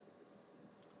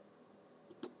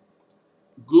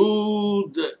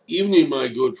Good evening, my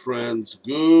good friends.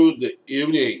 Good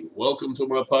evening. Welcome to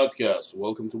my podcast.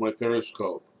 Welcome to my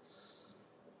Periscope.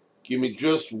 Give me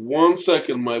just 1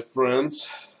 second, my friends.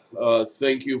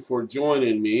 Thank you for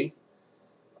joining me.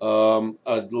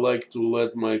 I'd like to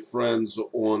let my friends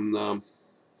on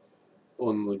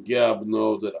the Gab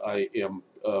know that I am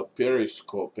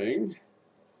periscoping,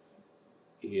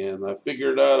 and I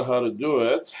figured out how to do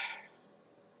it.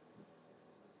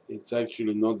 It's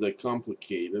actually not that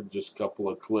complicated. Just a couple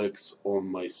of clicks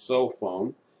on my cell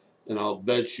phone, and I'll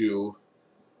bet you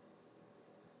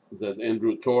that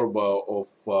Andrew Torba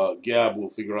of Gab will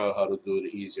figure out how to do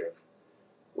it easier.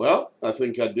 Well, I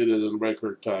think I did it in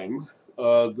record time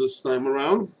this time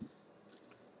around.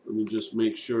 Let me just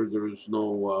make sure there is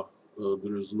no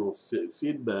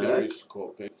feedback.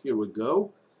 Periscoping. Here we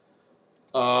go.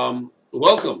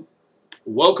 Welcome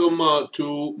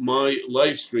to my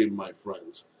live stream, my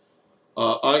friends.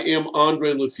 I am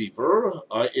Andre Lefevre.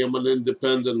 I am an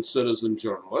independent citizen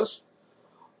journalist.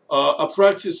 I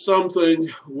practice something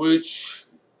which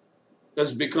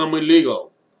has become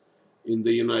illegal in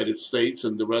the United States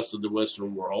and the rest of the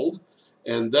Western world,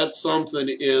 and that something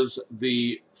is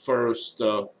the First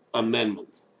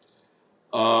Amendment.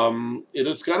 It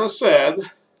is kind of sad,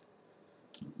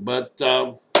 but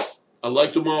I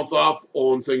like to mouth off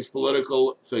on things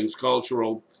political, things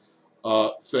cultural,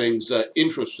 things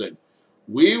interesting.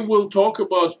 We will talk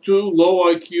about two low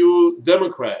IQ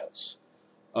Democrats,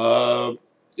 Jihadi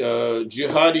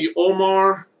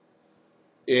Omar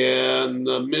and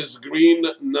Ms. Green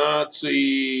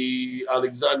Nazi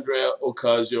Alexandria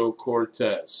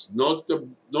Ocasio-Cortez. Not a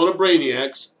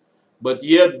brainiacs, but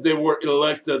yet they were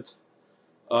elected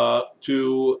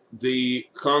to the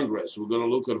Congress. We're going to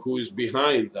look at who is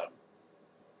behind them.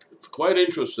 It's quite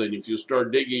interesting. If you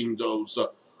start digging those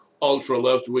ultra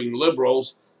left-wing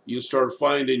liberals, you start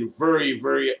finding very,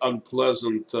 very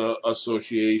unpleasant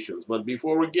associations. But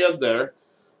before we get there,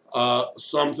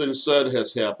 something sad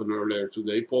has happened earlier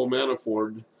today. Paul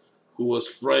Manafort, who was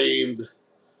framed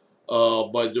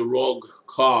by the rogue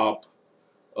cop,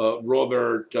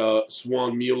 Robert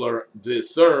Swan Mueller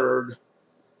III,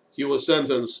 he was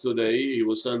sentenced today. He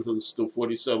was sentenced to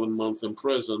 47 months in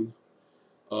prison.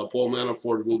 Paul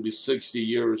Manafort will be 60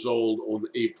 years old on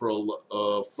April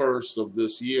 1st of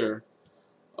this year.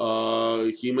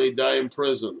 He may die in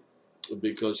prison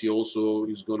because he also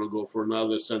is going to go for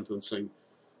another sentencing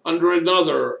under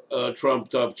another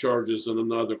trumped-up charges in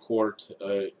another court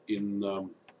on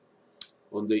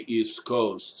the East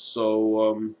Coast.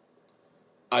 So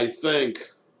I think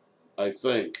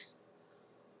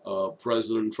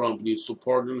President Trump needs to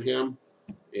pardon him,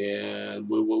 and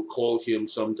we will call him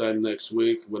sometime next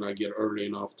week when I get early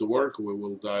enough to work. We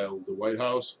will dial the White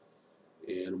House,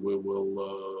 and we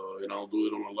will, and I'll do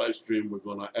it on a live stream. We're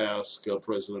going to ask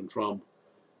President Trump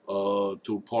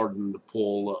to pardon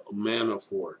Paul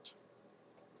Manafort.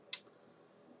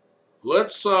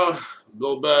 Let's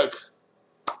go back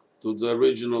to the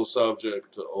original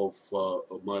subject of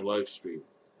my live stream.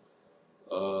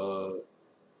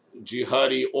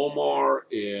 Jihadi Omar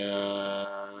and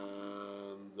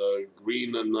the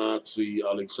Green Nazi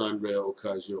Alexandria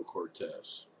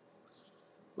Ocasio-Cortez.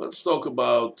 Let's talk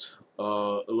about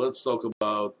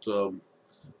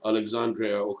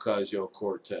Alexandria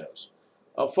Ocasio-Cortez.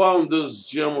 I found this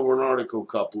gem of an article a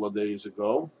couple of days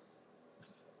ago.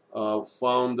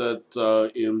 Found it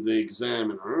in the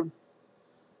Examiner.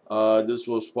 This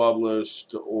was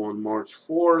published on March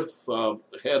 4th.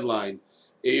 Headline: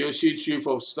 AOC Chief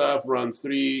of Staff ran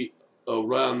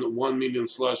 1 million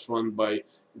slush fund by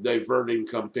diverting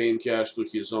campaign cash to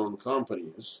his own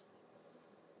companies.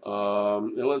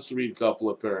 Let's read a couple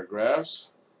of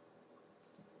paragraphs.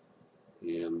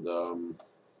 And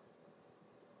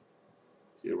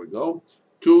here we go.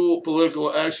 Two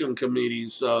political action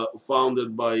committees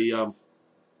founded by just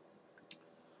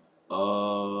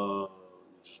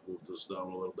move this down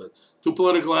a little bit. Two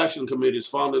political action committees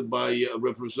founded by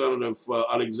Representative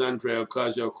Alexandria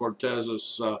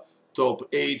Ocasio-Cortez's top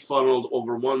 8 funneled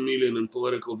over 1 million in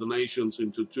political donations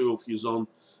into two of his own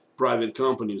private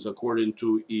companies, according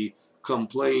to a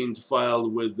complaint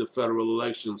filed with the Federal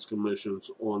Elections Commission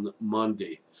on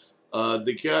Monday.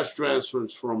 The cash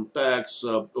transfers from PACs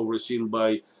overseen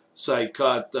by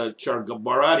Saikat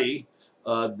Chargabarati,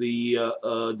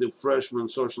 the freshman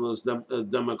Socialist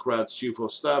Democrats chief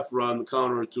of staff, run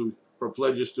counter to her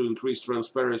pledges to increase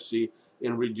transparency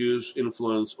and reduce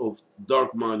influence of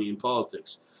dark money in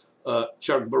politics.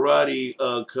 Chargabarati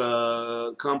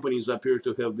companies appear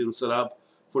to have been set up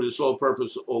for the sole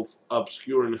purpose of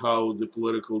obscuring how the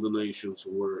political donations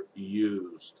were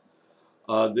used.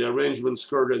 The arrangement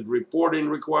skirted reporting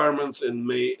requirements and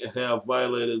may have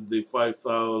violated the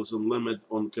 5,000 limit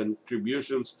on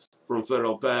contributions from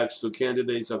federal PACs to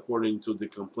candidates, according to the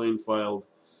complaint filed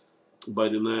by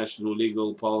the National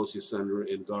Legal Policy Center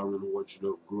and Government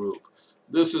Watchdog Group.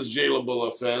 This is jailable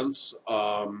offense.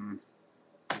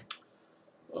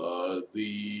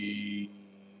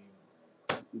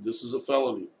 This is a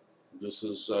felony. This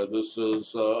is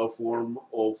a form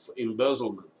of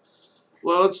embezzlement.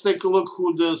 Well, let's take a look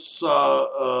who this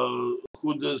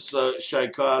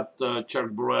Shaikat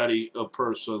Chakbarati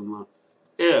person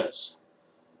is.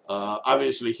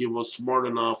 Obviously, he was smart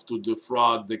enough to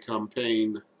defraud the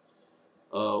campaign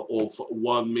of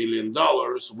 $1 million,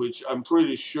 which I'm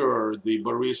pretty sure the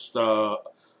barista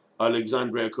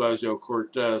Alexandria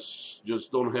Ocasio-Cortez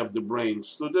just don't have the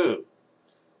brains to do.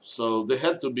 So there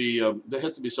had to be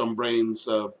some brains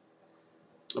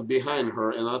behind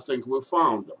her, and I think we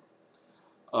found them.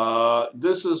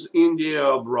 This is India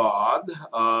Abroad,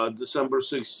 December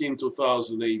 16,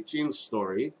 2018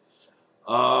 story.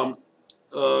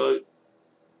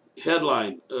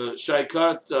 Headline,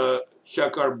 Shaikat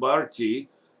Chakrabarti,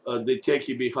 the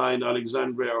techie behind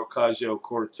Alexandria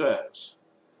Ocasio-Cortez.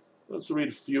 Let's read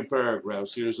a few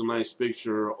paragraphs. Here's a nice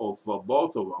picture of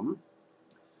both of them.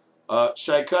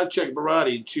 Shaikat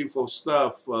Chakrabarti, chief of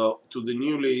staff to the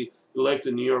newly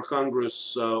elected New York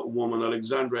Congresswoman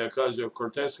Alexandria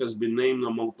Ocasio-Cortez, has been named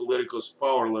among Politico's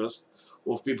power list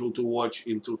of people to watch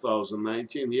in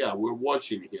 2019. Yeah, we're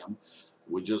watching him.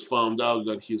 We just found out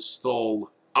that he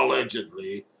stole,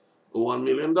 allegedly, $1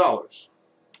 million.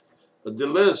 The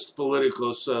list,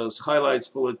 Politico says, highlights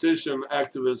politicians,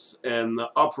 activists, and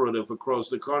operatives across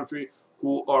the country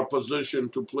who are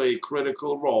positioned to play a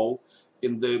critical role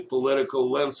in the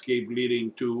political landscape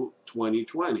leading to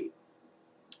 2020.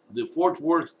 The Fort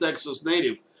Worth, Texas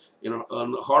native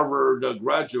and Harvard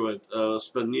graduate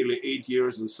spent nearly 8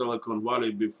 years in Silicon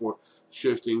Valley before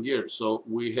shifting gears. So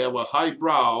we have a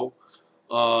highbrow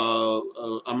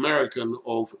American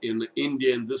of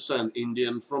Indian descent,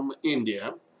 Indian from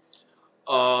India,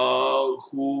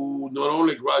 who not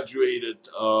only graduated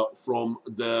from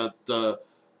that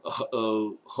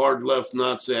hard left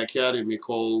Nazi academy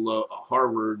called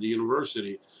Harvard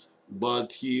University,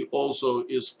 but he also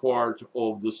is part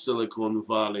of the Silicon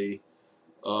Valley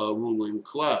ruling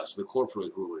class, the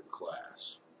corporate ruling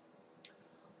class.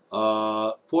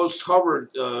 Post-Harvard,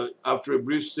 after a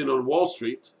brief stint on Wall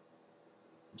Street,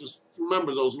 just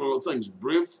remember those little things,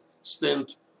 brief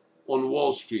stint on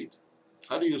Wall Street.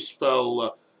 How do you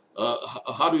spell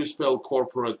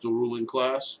corporate to ruling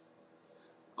class?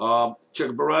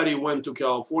 Chakbarati went to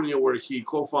California, where he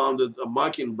co-founded a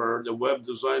Mockingbird, a web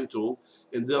design tool,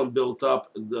 and then built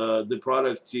up the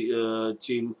product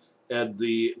team at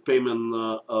the payment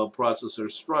processor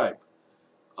Stripe.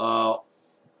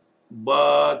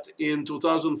 But in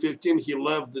 2015, he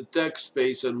left the tech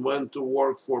space and went to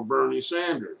work for Bernie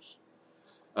Sanders.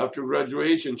 After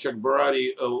graduation,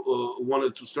 Chakbarati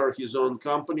wanted to start his own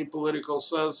company, Politico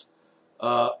says,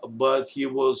 but he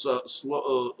was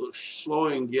slow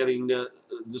in getting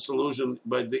disillusioned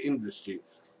by the industry.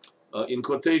 In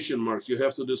quotation marks, you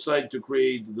have to decide to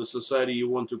create the society you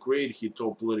want to create, he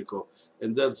told Politico,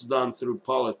 and that's done through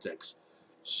politics.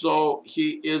 So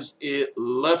he is a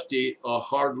lefty, a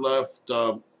hard left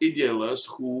idealist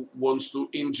who wants to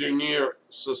engineer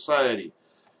society.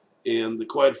 And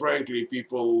quite frankly,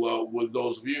 people with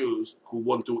those views who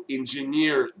want to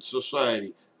engineer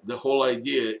society, the whole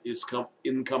idea is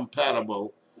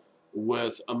incompatible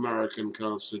with American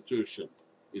Constitution.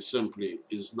 It simply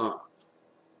is not.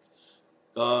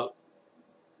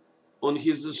 On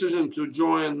his decision to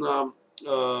join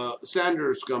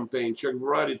Sanders' campaign,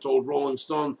 Chakbarati told Rolling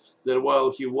Stone that while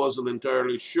he wasn't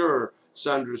entirely sure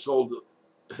Sanders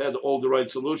had all the right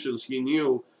solutions, he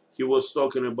knew he was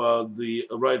talking about the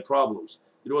right problems.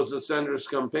 It was the Sanders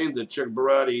campaign that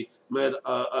Chakbarati met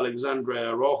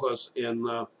Alexandria Rojas and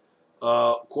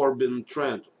Corbin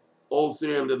Trent. All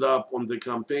three ended up on the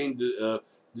campaign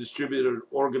distributed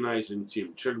organizing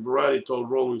team. Chakbarati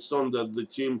told Rolling Stone that the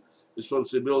team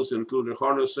responsibilities included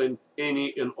harnessing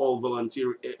any and all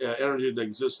volunteer energy that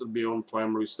existed beyond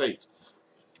primary states.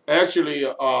 Actually,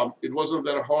 it wasn't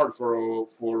that hard for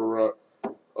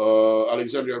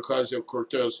Alexandria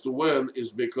Ocasio-Cortez to win,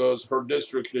 is because her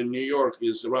district in New York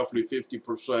is roughly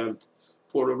 50%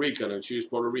 Puerto Rican, and she's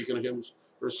Puerto Rican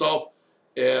herself,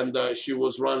 and she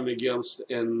was running against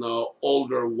an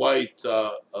older white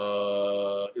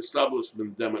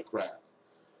establishment Democrat,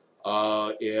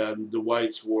 and the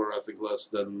whites were, I think, less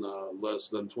than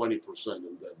 20%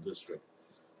 in that district.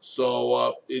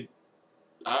 So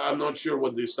I'm not sure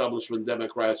what the establishment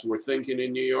Democrats were thinking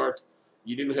in New York.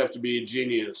 You didn't have to be a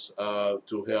genius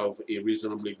to have a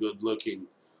reasonably good-looking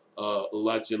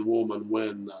Latin woman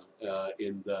win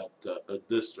in that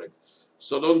district.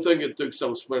 So don't think it took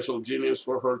some special genius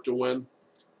for her to win.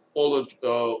 All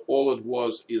it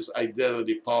was is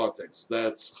identity politics.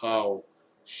 That's how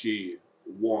she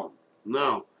won.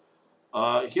 Now,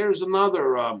 here's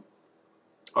another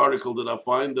article that I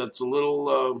find that's a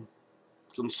little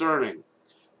concerning.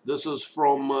 This is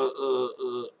from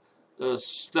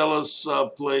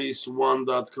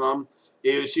StellusPlace1.com.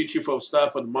 AOC chief of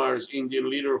staff admires Indian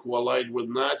leader who allied with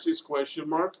Nazis? Question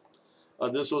mark.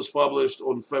 This was published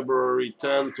on February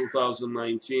 10,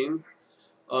 2019.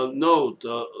 Note,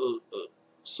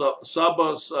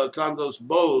 Sabas Kandos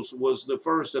Bose was the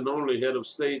first and only head of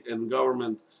state and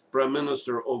government prime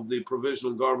minister of the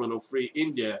Provisional Government of Free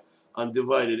India,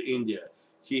 Undivided India.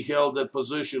 He held that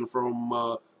position from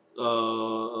October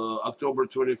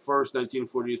 21st,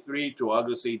 1943 to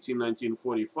August 18,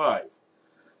 1945.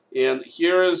 And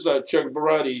here is Chuck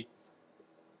Barati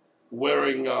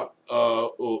wearing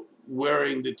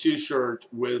wearing the T-shirt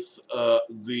with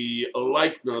the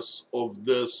likeness of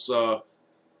this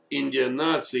Indian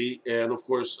Nazi, and of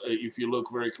course, if you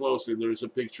look very closely, there's a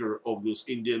picture of this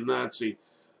Indian Nazi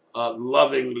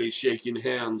lovingly shaking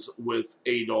hands with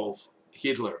Adolf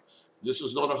Hitler. This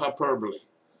is not a hyperbole.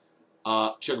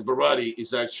 Chuck Barati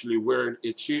is actually wearing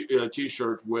a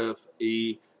T-shirt with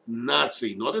a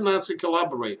Nazi, not a Nazi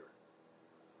collaborator,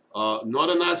 not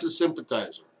a Nazi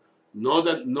sympathizer, not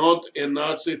a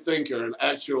Nazi thinker, an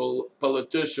actual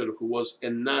politician who was a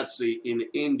Nazi in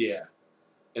India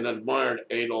and admired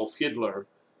Adolf Hitler,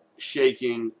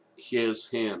 shaking his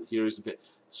hand. Here's the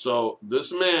picture. So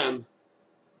this man,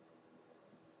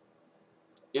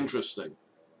 interesting.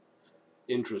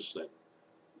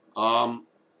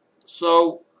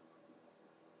 So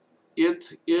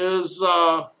it is.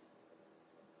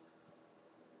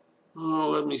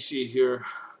 Let me see here.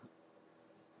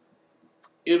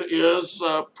 It is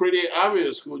pretty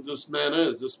obvious who this man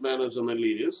is. This man is an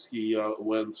elitist. He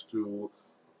went to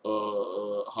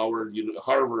Harvard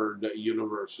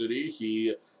University.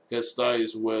 He has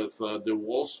ties with the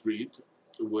Wall Street,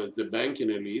 with the banking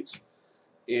elites,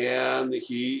 and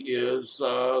he is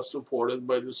supported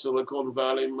by the Silicon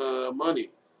Valley money.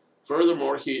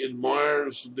 Furthermore, he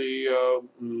admires the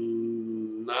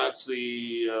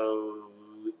Nazi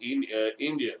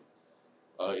Indian.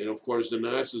 And of course, the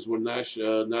Nazis were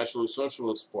National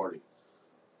Socialist Party.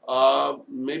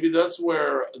 Maybe that's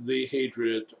where the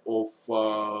hatred of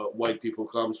white people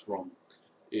comes from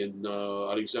in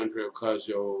Alexandria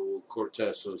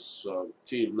Ocasio-Cortez's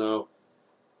team. Now,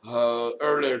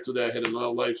 earlier today, I had another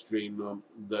live stream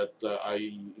that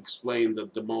I explained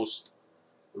that the most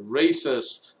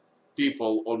racist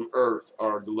people on earth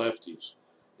are the lefties,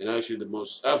 and actually the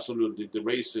most absolutely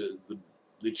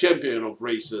the champion of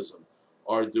racism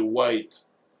are the white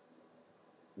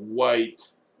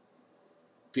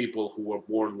people who were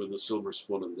born with a silver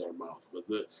spoon in their mouth.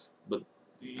 But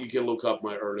you can look up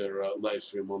my earlier live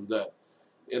stream on that.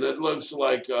 And it looks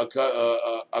like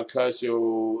Alexandria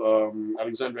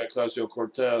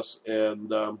Ocasio-Cortez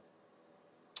and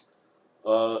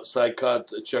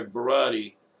Saikat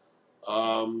Chakbarati,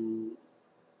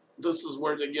 this is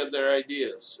where they get their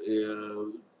ideas.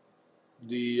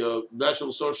 The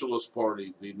National Socialist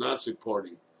Party, the Nazi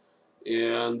Party,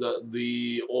 and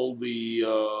all the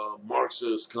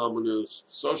Marxist,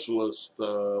 Communist, Socialist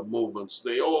movements,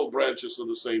 they all branches of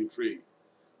the same tree,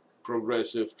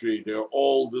 progressive tree. They're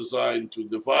all designed to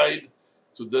divide,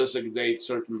 to designate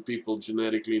certain people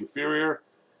genetically inferior.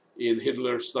 In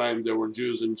Hitler's time, there were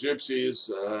Jews and Gypsies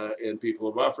and people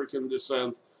of African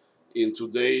descent. In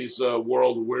today's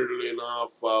world, weirdly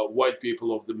enough, white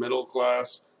people of the middle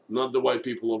class, not the white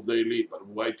people of the elite, but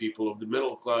white people of the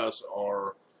middle class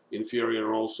are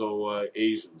inferior, also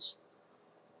Asians.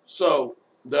 So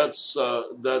that's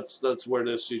where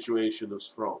this situation is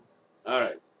from. All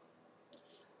right,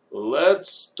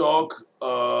 let's talk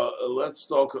about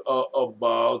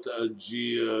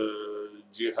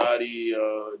Jihadi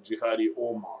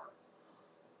Omar,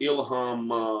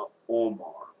 Ilham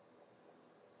Omar.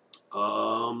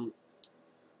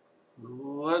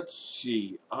 Let's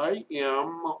see. I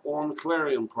am on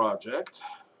Clarion Project,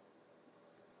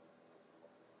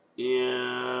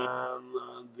 and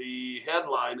the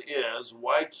headline is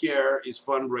 "Why CARE is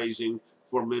fundraising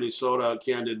for Minnesota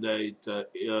candidate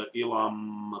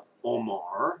Ilham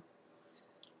Omar,"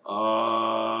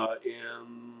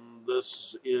 and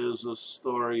this is a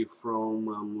story from.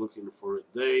 I'm looking for a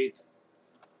date.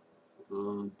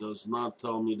 Does not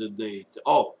tell me the date.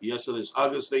 Oh, yes, it is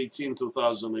August 18,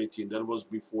 2018. That was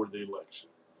before the election.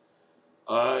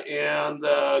 And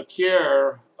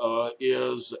CARE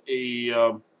is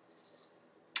a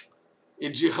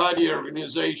jihadi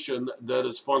organization that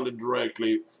is funded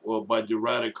directly by the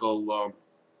radical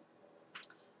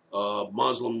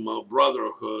Muslim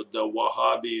Brotherhood. The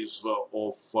Wahhabis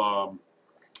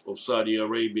of Saudi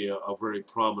Arabia are very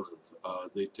prominent.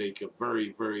 They take a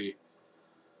very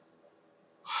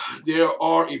they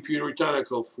are a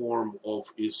puritanical form of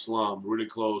Islam, really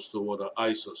close to what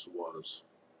ISIS was,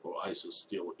 or ISIS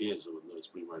still is, even though it's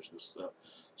pretty much this.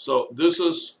 So this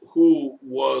is who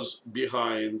was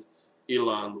behind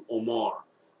Ilhan Omar,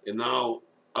 and now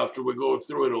after we go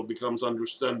through it, it becomes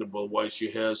understandable why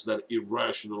she has that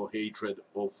irrational hatred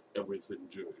of everything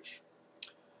Jewish.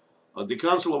 The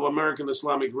Council of American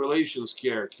Islamic Relations,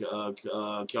 CARE,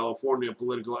 California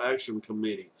Political Action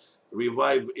Committee,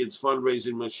 revived its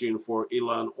fundraising machine for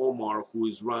Ilhan Omar, who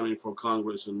is running for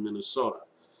Congress in Minnesota.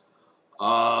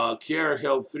 CARE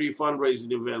held 3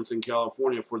 fundraising events in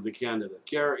California for the candidate.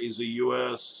 CARE is a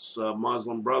U.S.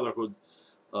 Muslim Brotherhood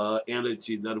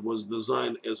entity that was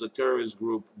designed as a terrorist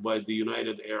group by the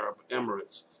United Arab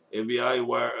Emirates. FBI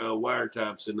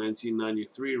wiretaps in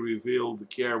 1993 revealed the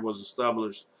CARE was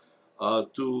established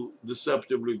to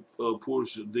deceptively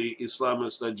push the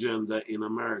Islamist agenda in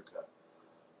America.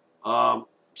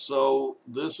 So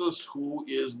this is who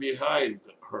is behind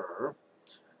her.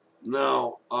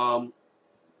 Now,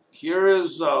 here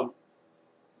is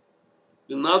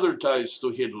another ties to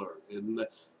Hitler. And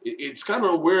it's kind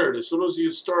of weird. As soon as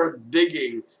you start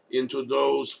digging into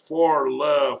those far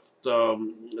left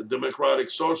democratic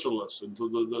socialists,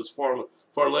 into those far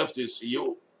leftists,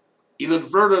 you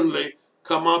inadvertently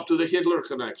come up to the Hitler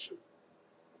connection.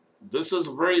 This is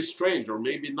very strange, or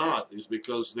maybe not. It's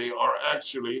because they are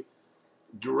actually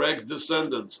direct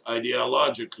descendants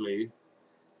ideologically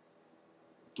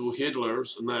to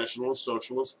Hitler's National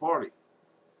Socialist Party.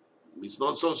 It's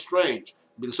not so strange.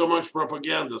 Been so much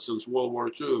propaganda since World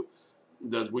War II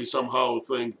that we somehow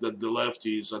think that the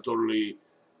lefties are totally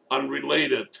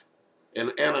unrelated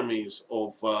and enemies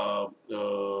of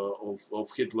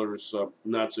Hitler's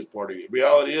Nazi Party.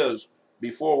 Reality is,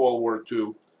 before World War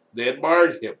II, they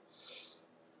admired him.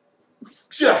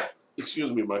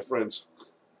 Excuse me, my friends.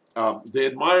 They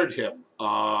admired him.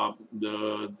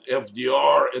 The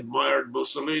FDR admired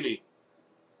Mussolini,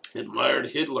 admired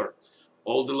Hitler.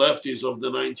 All the lefties of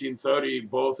the 1930s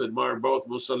both admired both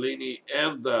Mussolini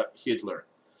and Hitler.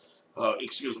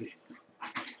 Excuse me.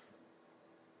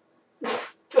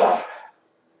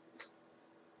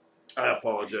 I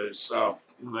apologize.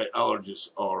 My allergies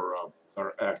are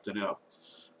acting up.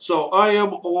 So I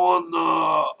am on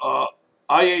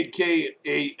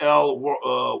IAKAL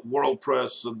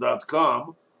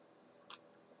worldpress.com.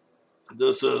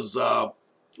 This is a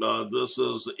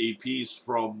piece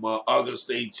from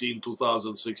August 18,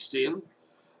 2016.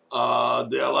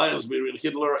 The alliance between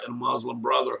Hitler and Muslim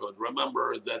Brotherhood.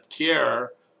 Remember that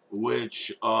CARE,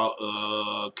 which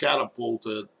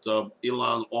catapulted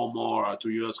Ilhan Omar to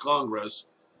U.S. Congress,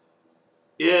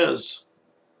 is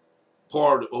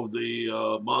part of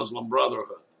the Muslim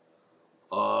Brotherhood.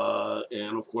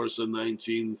 And of course, in the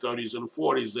 1930s and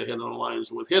 40s, they had an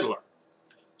alliance with Hitler.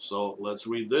 So let's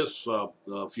read this, a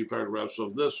few paragraphs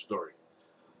of this story.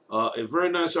 A very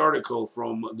nice article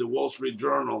from the Wall Street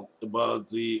Journal about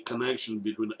the connection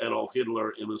between Adolf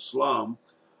Hitler and Islam,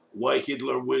 why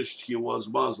Hitler wished he was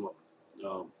Muslim.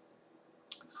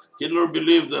 Hitler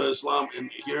believed that Islam,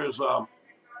 and here's a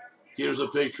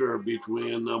picture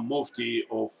between Mufti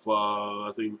of,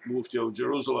 I think, Mufti of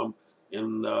Jerusalem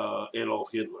and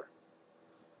Adolf Hitler.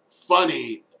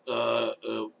 Funny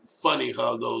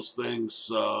how those things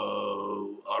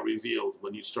are revealed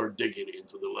when you start digging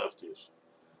into the lefties.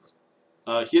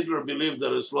 Hitler believed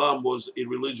that Islam was a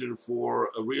religion for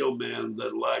a real man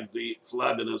that lacked the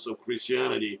flabbiness of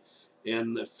Christianity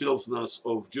and the filthiness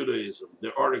of Judaism.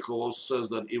 The article also says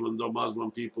that even though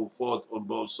Muslim people fought on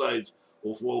both sides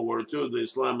of World War II, the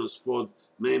Islamists fought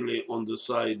mainly on the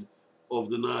side of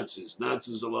the Nazis.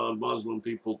 Nazis allowed Muslim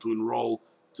people to enroll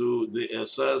to the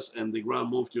SS, and the Grand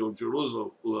Mufti of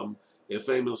Jerusalem, a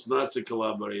famous Nazi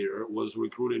collaborator, was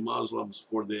recruiting Muslims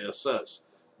for the SS.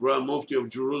 Grand Mufti of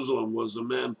Jerusalem was the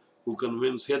man who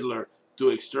convinced Hitler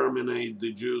to exterminate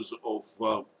the Jews of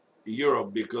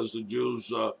Europe, because the Jews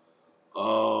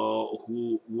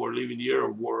who were living in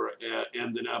Europe were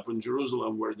ending up in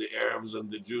Jerusalem, where the Arabs and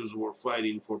the Jews were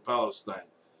fighting for Palestine.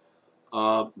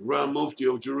 Grand Mufti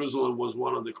of Jerusalem was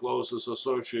one of the closest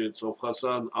associates of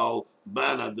Hassan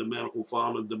al-Banna, the man who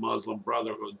founded the Muslim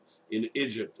Brotherhood in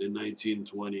Egypt in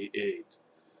 1928,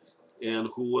 and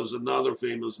who was another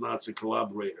famous Nazi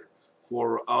collaborator.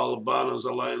 For al-Banna's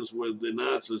alliance with the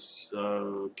Nazis,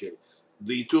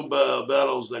 The two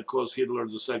battles that caused Hitler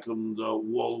the Second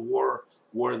World War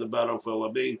were the Battle of El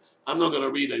Alamein. I'm not going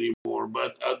to read anymore,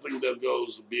 but I think that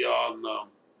goes beyond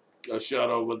a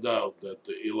shadow of a doubt that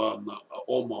Ilhan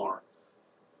Omar,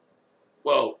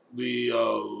 well, the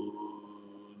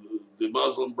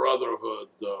Muslim Brotherhood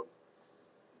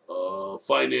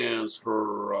financed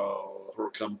her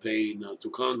campaign to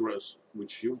Congress,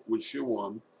 which she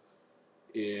won,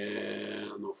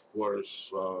 and of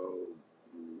course,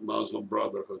 Muslim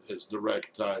Brotherhood has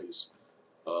direct ties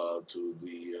to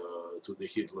the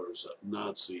Hitler's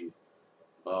Nazi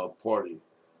party.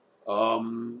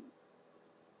 Um,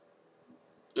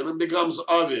 and it becomes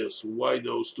obvious why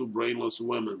those two brainless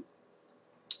women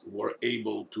were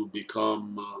able to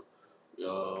become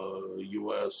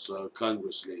U.S.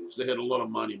 Congress ladies. They had a lot of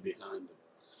money behind them.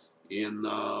 In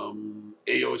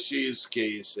AOC's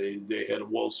case, they had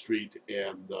Wall Street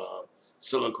and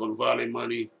Silicon Valley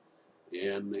money.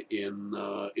 And in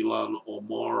Ilhan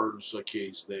Omar's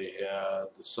case, they had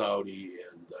the Saudi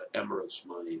and Emirates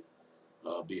money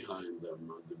behind them,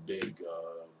 the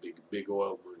big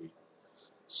oil money.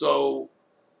 So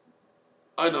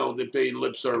I know they pay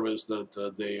lip service that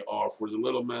they are for the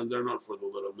little men. They're not for the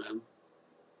little men.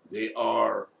 They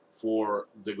are for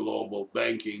the global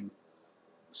banking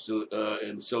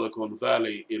and Silicon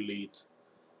Valley elite.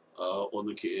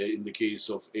 In the case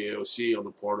of AOC, on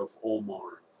the part of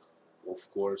Omar,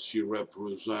 of course, she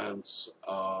represents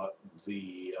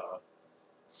the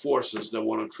forces that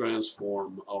want to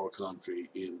transform our country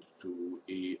into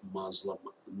a Muslim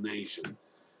nation.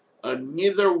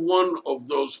 Neither one of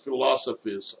those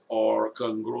philosophies are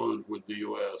congruent with the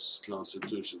U.S.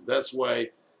 Constitution. That's why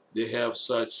they have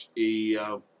such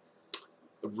a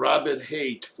rabid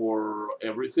hate for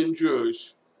everything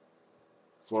Jewish,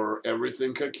 for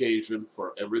everything Caucasian,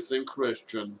 for everything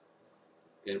Christian,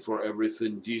 and for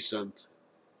everything decent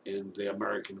in the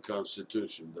American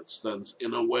Constitution that stands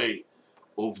in a way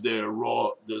of their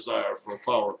raw desire for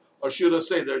power. Or should I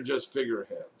say they're just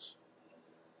figureheads?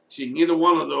 See, neither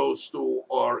one of those two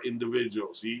are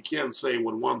individuals. You can't say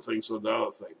what one thinks or the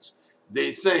other thinks.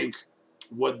 They think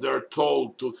what they're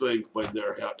told to think by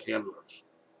their handlers.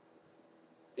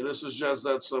 And this is just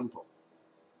that simple.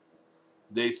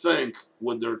 They think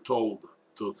what they're told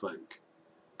to think.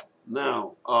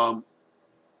 Now,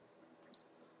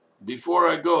 before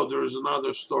I go, there is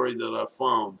another story that I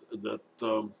found that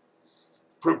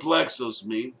perplexes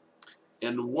me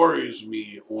and worries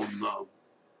me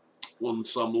on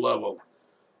some level.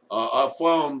 I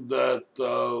found that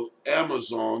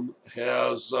Amazon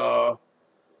has the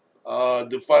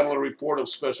final report of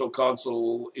special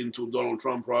counsel into Donald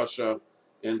Trump, Russia,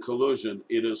 and collusion.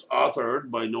 It is authored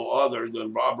by no other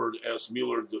than Robert S.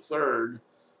 Mueller III,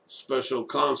 special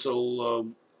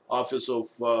counsel, Office of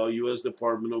U.S.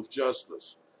 Department of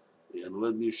Justice. And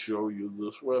let me show you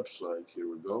this website. Here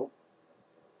we go.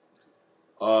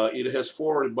 It has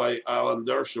forwarded by Alan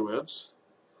Dershowitz,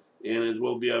 and it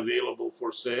will be available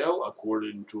for sale,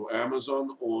 according to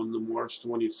Amazon, on March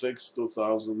 26,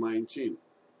 2019.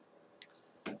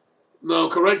 Now,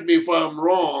 correct me if I'm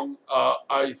wrong.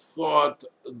 I thought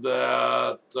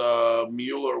that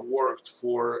Mueller worked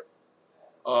for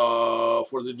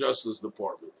the Justice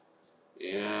Department,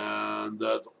 and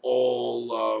that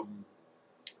all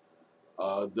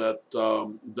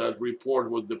that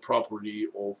report was the property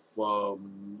of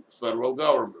federal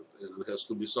government, and it has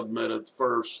to be submitted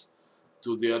first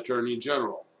to the Attorney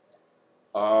General.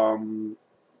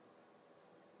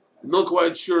 Not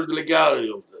quite sure the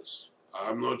legality of this.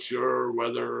 I'm not sure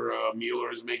whether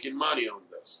Mueller is making money on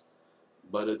this,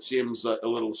 but it seems a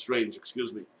little strange.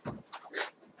 Excuse me.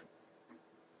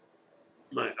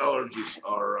 My allergies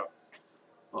are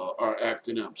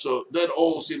acting up, so that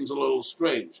all seems a little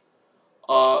strange.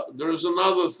 There's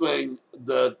another thing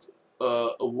that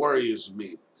worries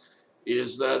me,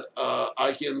 is that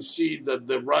I can see that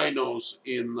the rhinos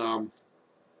in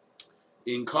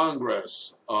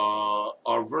Congress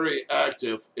are very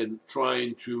active in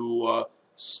trying to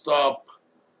stop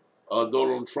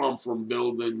Donald Trump from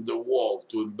building the wall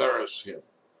to embarrass him.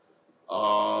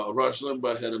 Rush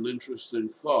Limbaugh had an interesting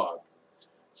thought.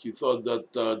 He thought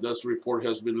that this report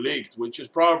has been leaked, which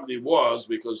it probably was,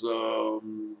 because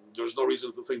there's no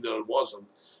reason to think that it wasn't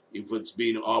if it's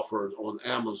being offered on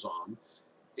Amazon.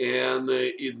 And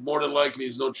it more than likely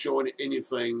is not showing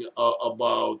anything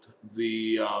about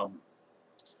the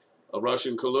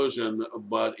Russian collusion,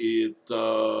 but it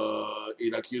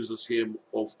accuses him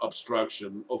of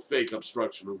obstruction, of fake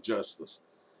obstruction of justice.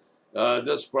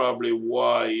 That's probably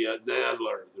why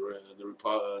Nadler,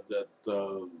 that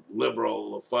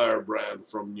liberal firebrand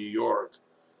from New York,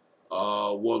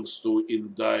 wants to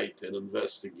indict and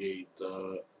investigate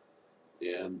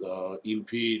and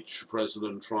impeach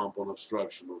President Trump on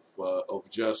obstruction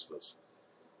of justice.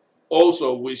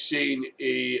 Also, we're seeing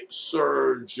a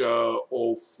surge of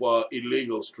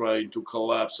illegals trying to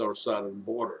collapse our southern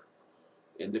border.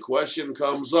 And the question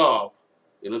comes up,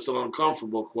 and it's an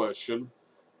uncomfortable question,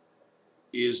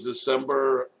 is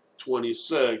December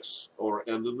 26th, or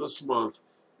end of this month,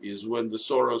 is when the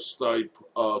Soros-type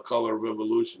color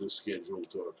revolution is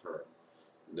scheduled to occur.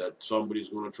 That somebody's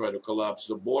going to try to collapse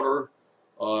the border,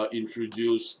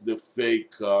 introduce the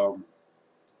fake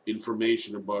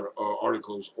information about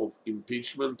articles of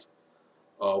impeachment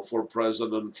for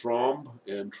President Trump,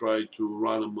 and try to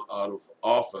run him out of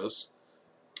office.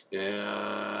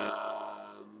 And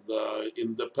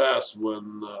in the past,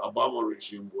 when Obama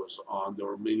regime was on, there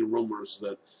were many rumors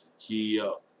that he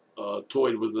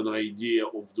toyed with an idea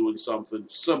of doing something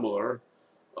similar,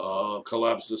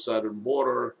 collapse the southern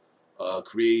border,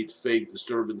 create fake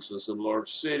disturbances in large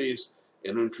cities,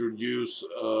 and introduce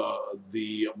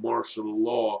the martial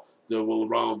law that will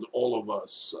round all of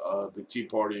us, the Tea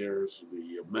Partiers,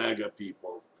 the MAGA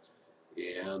people,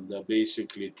 and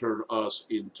basically turn us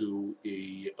into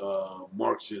a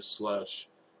Marxist slash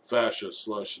fascist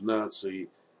slash Nazi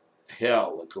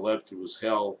hell, a collectivist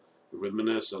hell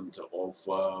reminiscent of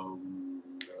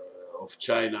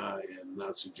China and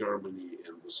Nazi Germany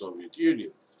and the Soviet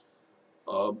Union.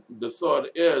 The thought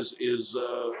is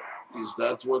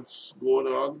that what's going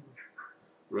on?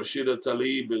 Rashida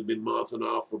Tlaib has been mouthing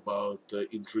off about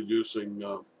introducing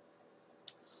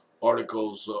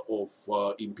articles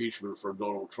of impeachment for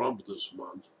Donald Trump this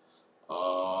month.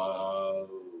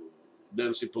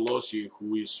 Nancy Pelosi,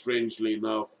 who is strangely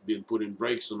enough been putting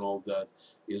brakes on all that,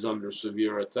 is under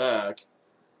severe attack.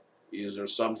 Is there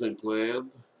something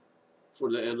planned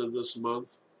for the end of this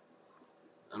month?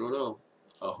 I don't know.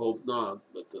 I hope not,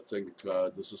 but I think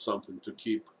this is something to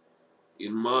keep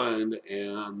in mind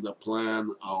and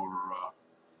plan our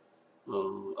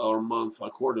month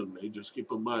accordingly. Just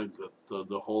keep in mind that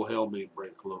the whole hell may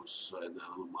break loose at the end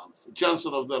of the month.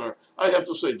 Chances of that are, I have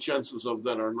to say, chances of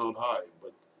that are not high,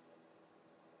 but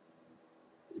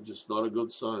it's just not a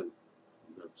good sign.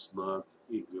 That's not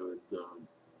a good.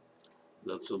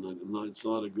 It's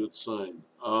not a good sign.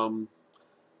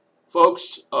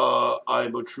 Folks,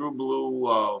 I'm a true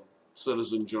blue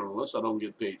citizen journalist. I don't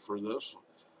get paid for this.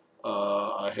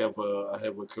 I have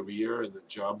a career and a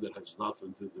job that has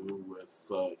nothing to do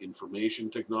with information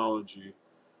technology,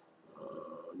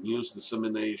 news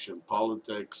dissemination,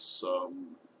 politics.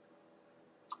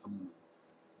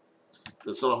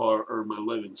 That's not how I earn my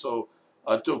living. So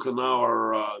I took an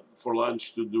hour for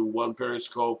lunch to do one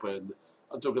Periscope, and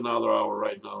I took another hour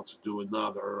right now to do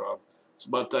another. It's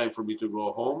about time for me to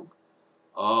go home.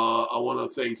 I want to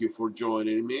thank you for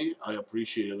joining me. I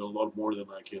appreciate it a lot more than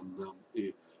I can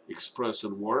express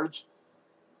in words.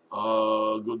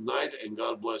 Good night, and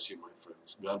God bless you, my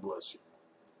friends. God bless you.